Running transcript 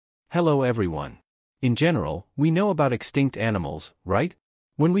Hello everyone. In general, we know about extinct animals, right?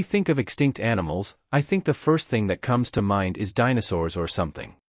 When we think of extinct animals, I think the first thing that comes to mind is dinosaurs or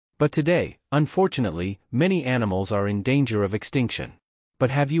something. But today, unfortunately, many animals are in danger of extinction.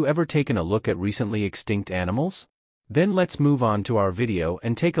 But have you ever taken a look at recently extinct animals? Then let's move on to our video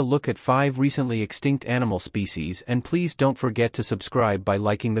and take a look at 5 recently extinct animal species, and please don't forget to subscribe by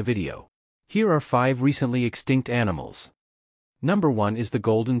liking the video. Here are 5 recently extinct animals. Number 1 is the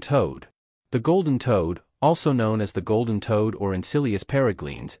golden toad. The golden toad, also known as the golden toad or Encilius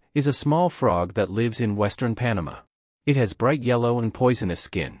peregrines, is a small frog that lives in western Panama. It has bright yellow and poisonous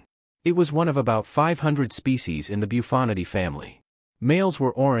skin. It was one of about 500 species in the Bufonidae family. Males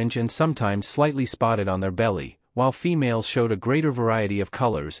were orange and sometimes slightly spotted on their belly, while females showed a greater variety of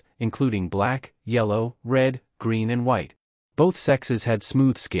colors, including black, yellow, red, green and white. Both sexes had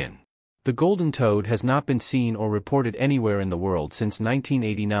smooth skin. The golden toad has not been seen or reported anywhere in the world since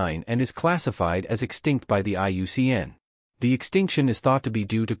 1989 and is classified as extinct by the IUCN. The extinction is thought to be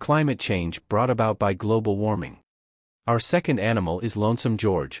due to climate change brought about by global warming. Our second animal is Lonesome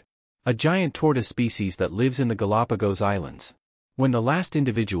George, a giant tortoise species that lives in the Galapagos Islands. When the last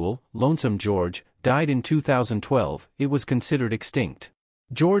individual, Lonesome George, died in 2012, it was considered extinct.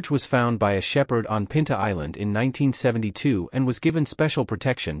 George was found by a shepherd on Pinta Island in 1972 and was given special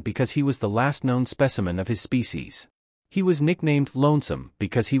protection because he was the last known specimen of his species. He was nicknamed Lonesome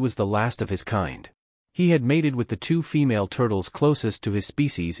because he was the last of his kind. He had mated with the 2 female turtles closest to his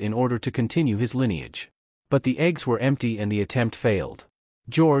species in order to continue his lineage. But the eggs were empty and the attempt failed.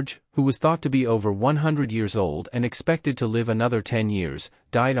 George, who was thought to be over 100 years old and expected to live another 10 years,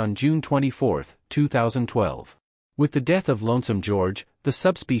 died on June 24, 2012. With the death of Lonesome George, the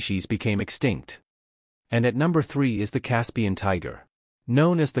subspecies became extinct. And at number 3 is the Caspian tiger.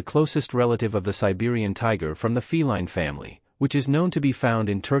 Known as the closest relative of the Siberian tiger from the feline family, which is known to be found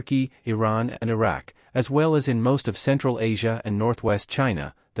in Turkey, Iran and Iraq, as well as in most of Central Asia and northwest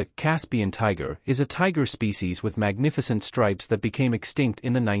China, the Caspian tiger is a tiger species with magnificent stripes that became extinct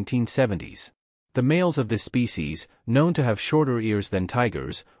in the 1970s. The males of this species, known to have shorter ears than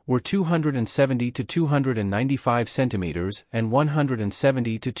tigers, were 270 to 295 centimeters and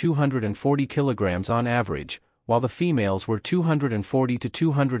 170 to 240 kilograms on average, while the females were 240 to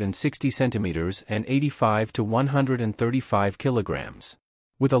 260 centimeters and 85 to 135 kilograms.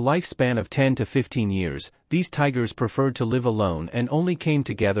 With a lifespan of 10 to 15 years, these tigers preferred to live alone and only came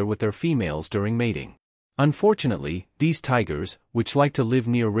together with their females during mating. Unfortunately, these tigers, which like to live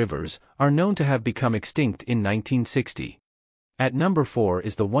near rivers, are known to have become extinct in 1960. At number 4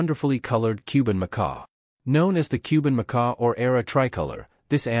 is the wonderfully colored Cuban macaw. Known as the Cuban macaw or Era tricolor,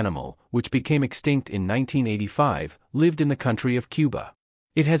 this animal, which became extinct in 1985, lived in the country of Cuba.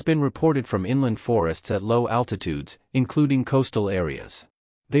 It has been reported from inland forests at low altitudes, including coastal areas.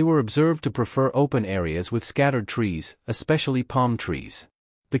 They were observed to prefer open areas with scattered trees, especially palm trees.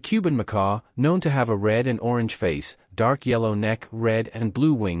 The Cuban macaw, known to have a red and orange face, dark yellow neck, red and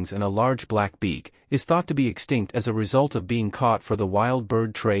blue wings and a large black beak, is thought to be extinct as a result of being caught for the wild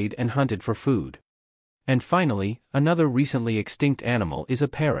bird trade and hunted for food. And finally, another recently extinct animal is a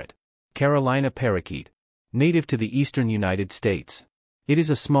parrot, Carolina parakeet, native to the eastern United States. It is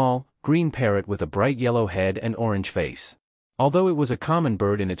a small, green parrot with a bright yellow head and orange face. Although it was a common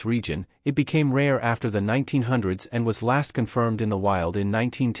bird in its region, it became rare after the 1900s and was last confirmed in the wild in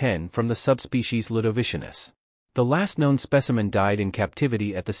 1910 from the subspecies Ludovicinus. The last known specimen died in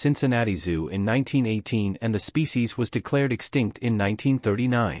captivity at the Cincinnati Zoo in 1918 and the species was declared extinct in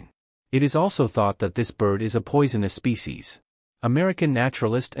 1939. It is also thought that this bird is a poisonous species. American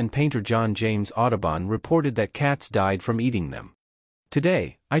naturalist and painter John James Audubon reported that cats died from eating them.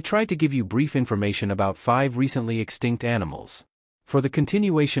 Today, I tried to give you brief information about 5 recently extinct animals. For the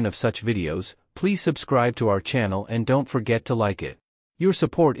continuation of such videos, please subscribe to our channel and don't forget to like it. Your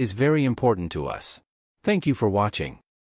support is very important to us. Thank you for watching.